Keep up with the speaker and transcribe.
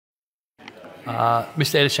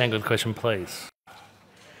Mr Ettershank, with a question, please.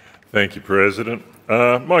 Thank you, President.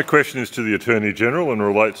 My question is to the Attorney-General and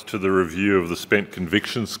relates to the review of the spent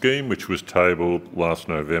conviction scheme, which was tabled last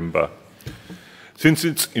November. Since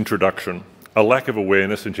its introduction, a lack of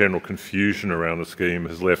awareness and general confusion around the scheme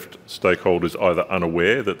has left stakeholders either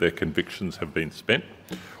unaware that their convictions have been spent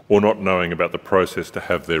or not knowing about the process to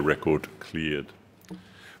have their record cleared.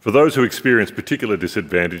 For those who experience particular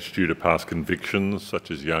disadvantage due to past convictions,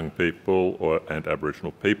 such as young people and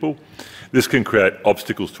Aboriginal people, this can create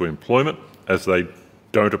obstacles to employment as they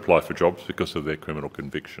don't apply for jobs because of their criminal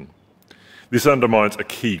conviction. This undermines a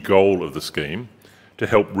key goal of the scheme to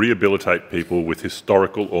help rehabilitate people with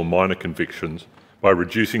historical or minor convictions by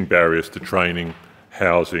reducing barriers to training,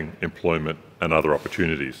 housing, employment and other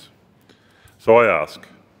opportunities. So I ask,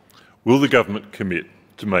 will the government commit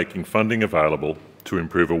to making funding available to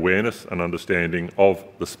improve awareness and understanding of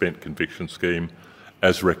the spent conviction scheme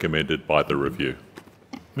as recommended by the review?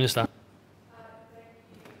 Minister.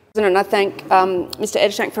 President, I thank Mr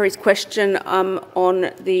Ettershank for his question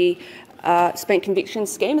on the spent conviction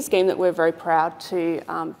scheme, a scheme that we're very proud to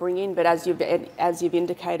bring in. But as you've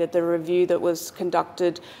indicated, the review that was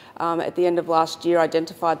conducted at the end of last year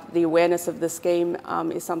identified that the awareness of the scheme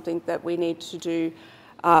is something that we need to do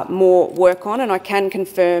more work on, and I can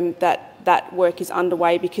confirm that that work is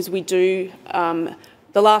underway because we do.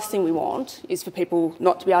 The last thing we want is for people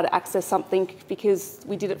not to be able to access something because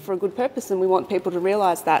we did it for a good purpose, and we want people to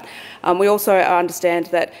realise that. We also understand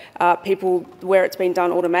that people, where it's been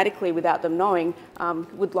done automatically without them knowing,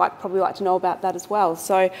 would probably like to know about that as well.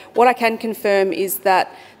 So what I can confirm is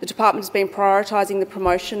that the department has been prioritising the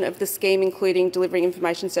promotion of the scheme, including delivering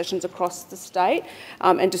information sessions across the state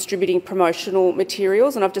and distributing promotional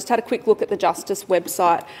materials. And I've just had a quick look at the Justice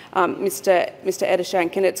website, Mr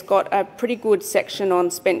Ettershank, and it's got a pretty good section on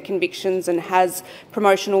spent convictions and has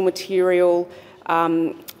promotional material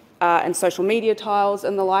and social media tiles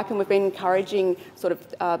and the like, and we've been encouraging sort of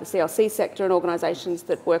the CLC sector and organisations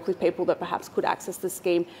that work with people that perhaps could access the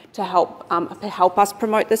scheme to help us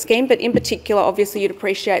promote the scheme. But in particular, obviously, you'd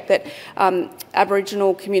appreciate that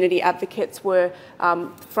Aboriginal community advocates were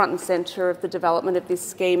front and centre of the development of this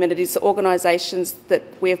scheme, and it is organisations that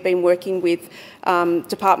we have been working with,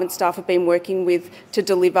 department staff have been working with to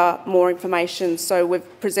deliver more information. So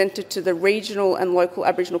we've presented to the regional and local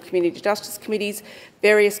Aboriginal community justice committees,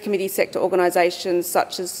 various community sector organisations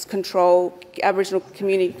such as Aboriginal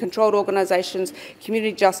community controlled organisations,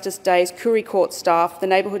 community justice days, Koori Court staff, the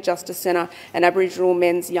Neighbourhood Justice Centre and Aboriginal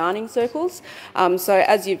men's yarning circles. So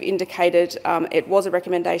as you've indicated, it was a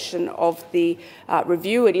recommendation of the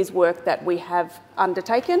review. It is work that we have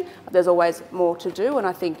undertaken. There's always more to do, and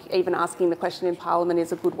I think even asking the question in Parliament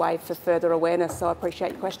is a good way for further awareness, so I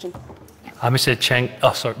appreciate your question. Mr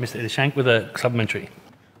Ettershank with a supplementary.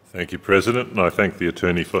 Thank you, President, and I thank the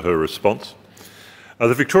Attorney for her response.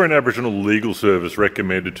 The Victorian Aboriginal Legal Service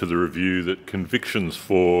recommended to the review that convictions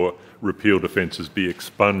for repealed offences be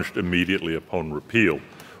expunged immediately upon repeal,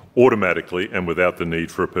 automatically and without the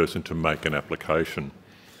need for a person to make an application.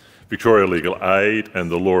 Victoria Legal Aid and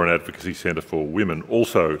the Law and Advocacy Centre for Women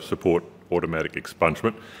also support automatic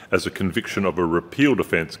expungement, as a conviction of a repealed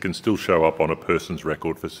offence can still show up on a person's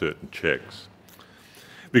record for certain checks.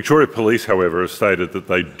 Victoria Police, however, have stated that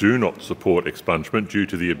they do not support expungement due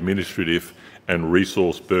to the administrative and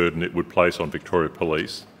resource burden it would place on Victoria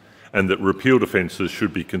Police, and that repealed offences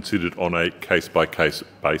should be considered on a case-by-case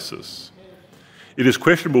basis. It is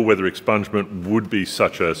questionable whether expungement would be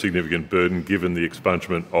such a significant burden given the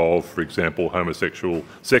expungement of, for example, homosexual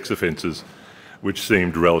sex offences, which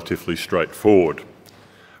seemed relatively straightforward.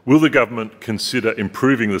 Will the government consider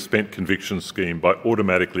improving the spent conviction scheme by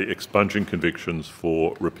automatically expunging convictions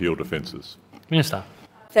for repealed offences? Minister.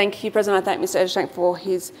 Thank you, President. I thank Mr Ettershank for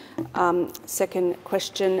his second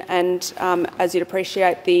question. And as you'd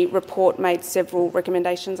appreciate, the report made several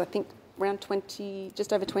recommendations, I think around 20,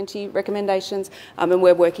 just over 20 recommendations, and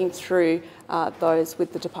we're working through those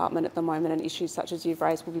with the department at the moment, and issues such as you've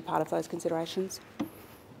raised will be part of those considerations.